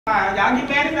Y'all get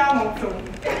mad if y'all want to.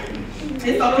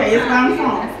 It's okay, it's where I'm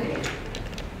from.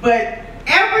 But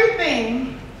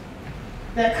everything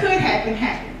that could happen,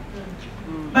 happened.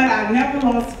 But I never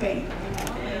lost faith.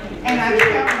 And I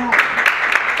kept going.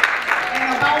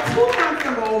 And about 2 months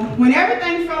ago, when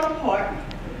everything fell apart,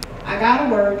 I got a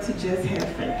word to just have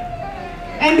faith.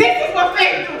 And this is what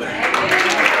faith do. Faith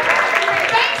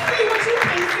see what you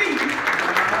can see.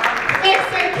 Faith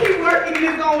say keep working and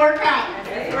it's gonna work out.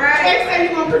 Faith say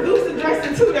you're gonna produce a dress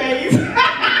in 2 days.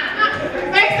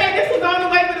 Faith say this was on the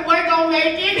way, but it wasn't gonna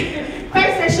make it.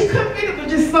 Faith said she couldn't fit it, but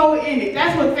just sew it in it.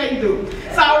 That's what faith do.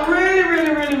 So I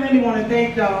really want to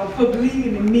thank y'all for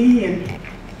believing in me and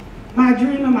my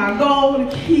dream and my goal to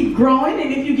keep growing.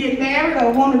 And if you get married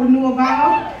or want to renew a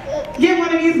vow, get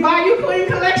one of these Bayou Queen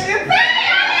collections.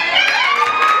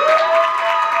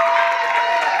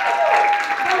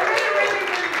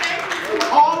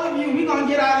 All of you, we're going to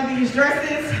get out of these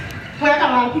dresses. Well, I got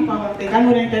a lot of people I want to thank. I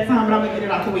know it ain't that time, but I'm going to get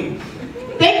it out the way.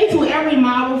 Thank you to every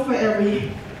model for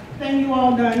everything you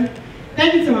all done.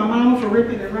 Thank you to my mama for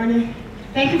ripping and running.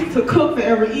 Thank you to Cook for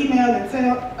every email and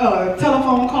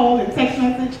telephone call and text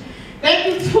message. Thank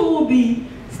you to the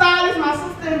stylist, my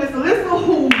sister, Miss Alyssa,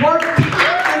 who worked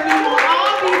constantly on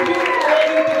all these beautiful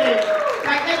weddings today.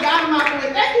 Like they got them out the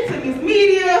way. Thank you to Miss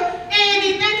Media,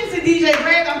 Andy. Thank you to DJ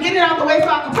Greg. I'm getting it out the way so I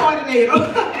can coordinate them.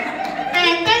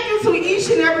 And thank you to each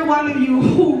and every one of you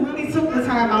who really took the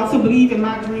time out to believe in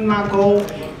my dream, my goal,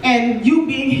 and you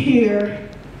being here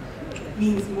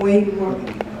means way more than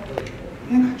me.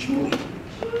 And I truly.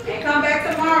 And come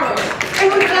back tomorrow.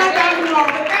 And we'll come back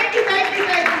tomorrow. But thank you.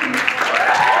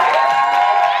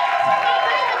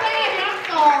 I'm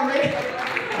sorry.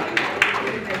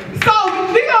 So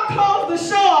we're gonna close the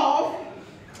show off.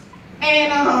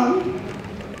 And I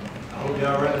hope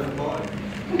y'all ready to party.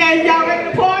 And y'all ready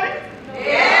to party?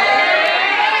 Yeah!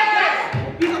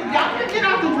 Y'all can get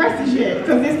out the dresses yet,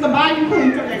 because it's the Bayou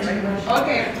Queen collection.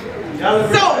 Okay. So